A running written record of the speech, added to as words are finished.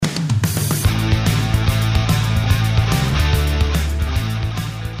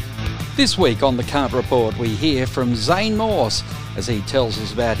This week on the Kart Report, we hear from Zane Morse as he tells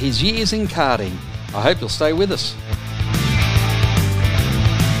us about his years in karting. I hope you'll stay with us.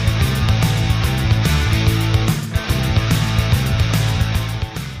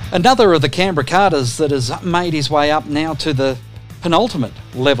 Another of the Canberra karters that has made his way up now to the penultimate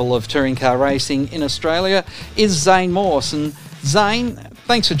level of touring car racing in Australia is Zane Morse. And Zane,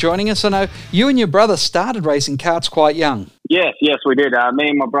 thanks for joining us. I know you and your brother started racing karts quite young. Yes, we did. Me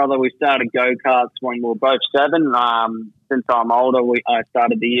and my brother, we started go-karts when we were both 7. Since I'm older, I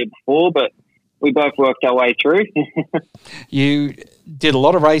started the year before, but we both worked our way through. You did a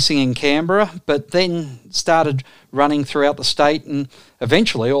lot of racing in Canberra, but then started running throughout the state and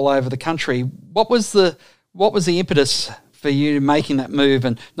eventually all over the country. What was the impetus for you making that move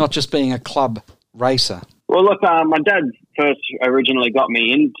and not just being a club racer? Well, look, my dad first originally got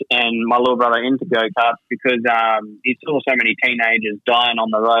me in and my little brother into go-karts because he saw so many teenagers dying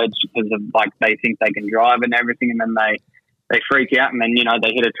on the roads because of, they think they can drive and everything, and then they freak out and then,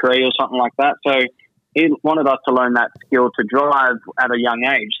 they hit a tree or something like that. So he wanted us to learn that skill to drive at a young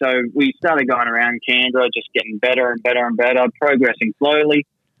age. So we started going around Canberra, just getting better and better and better, progressing slowly.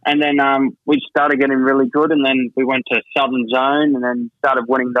 And then we started getting really good, and then we went to Southern Zone and then started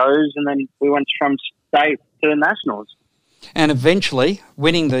winning those, and then we went from state to the nationals. And eventually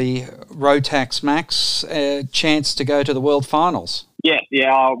winning the Rotax Max, chance to go to the World Finals. Yeah,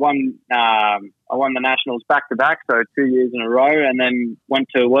 I won the nationals back to back, so 2 years in a row, and then went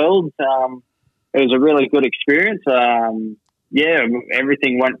to Worlds. It was a really good experience.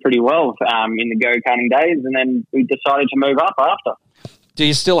 Everything went pretty well in the go-karting days, and then we decided to move up after. Do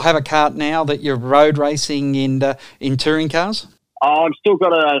you still have a kart now that you're road racing in touring cars? Oh, I've still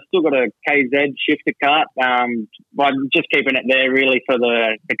got a KZ shifter kart. I'm just keeping it there really for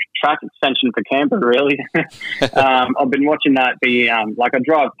the track extension for Canberra. Really, I've been watching that be I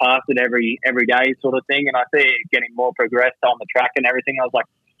drive past it every day sort of thing, and I see it getting more progressed on the track and everything. I was like,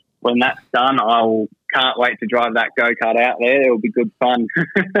 when that's done, can't wait to drive that go kart out there. It'll be good fun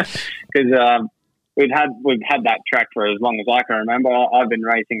because we've had that track for as long as I can remember. I've been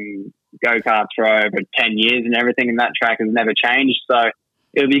racing go-karts for over 10 years and everything, and that track has never changed. So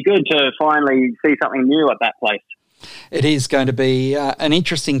it'll be good to finally see something new at that place. It is going to be an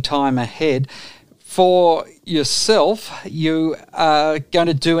interesting time ahead. For yourself, you are going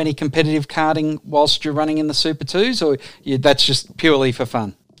to do any competitive karting whilst you're running in the Super 2s, or that's just purely for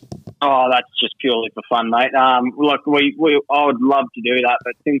fun? Oh, that's just purely for fun, mate. Look, I would love to do that,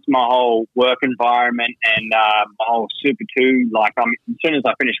 but since my whole work environment and my whole Super 2, as soon as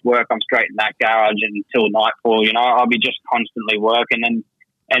I finish work, I'm straight in that garage until nightfall. I'll be just constantly working,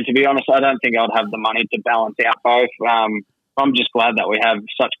 and to be honest, I don't think I'd have the money to balance out both. I'm just glad that we have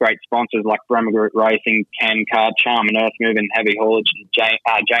such great sponsors like Bremer Group Racing, CanCard, Charm and Earthmove, and Heavy Haulage, and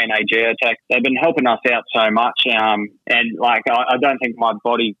J&A Geotech. They've been helping us out so much, and I don't think my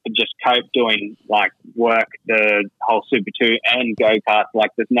body could just cope doing work, the whole Super 2 and go-karts.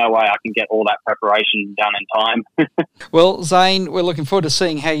 There's no way I can get all that preparation done in time. Well, Zane, we're looking forward to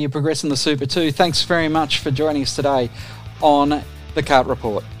seeing how you progress in the Super 2. Thanks very much for joining us today on the Kart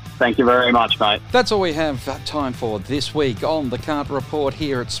Report. Thank you very much, mate. That's all we have time for this week on the Kart Report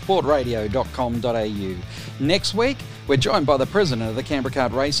here at sportradio.com.au. Next week, we're joined by the president of the Canberra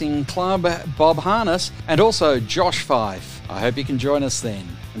Kart Racing Club, Bob Harness, and also Josh Fife. I hope you can join us then.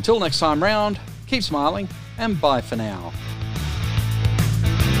 Until next time round, keep smiling and bye for now.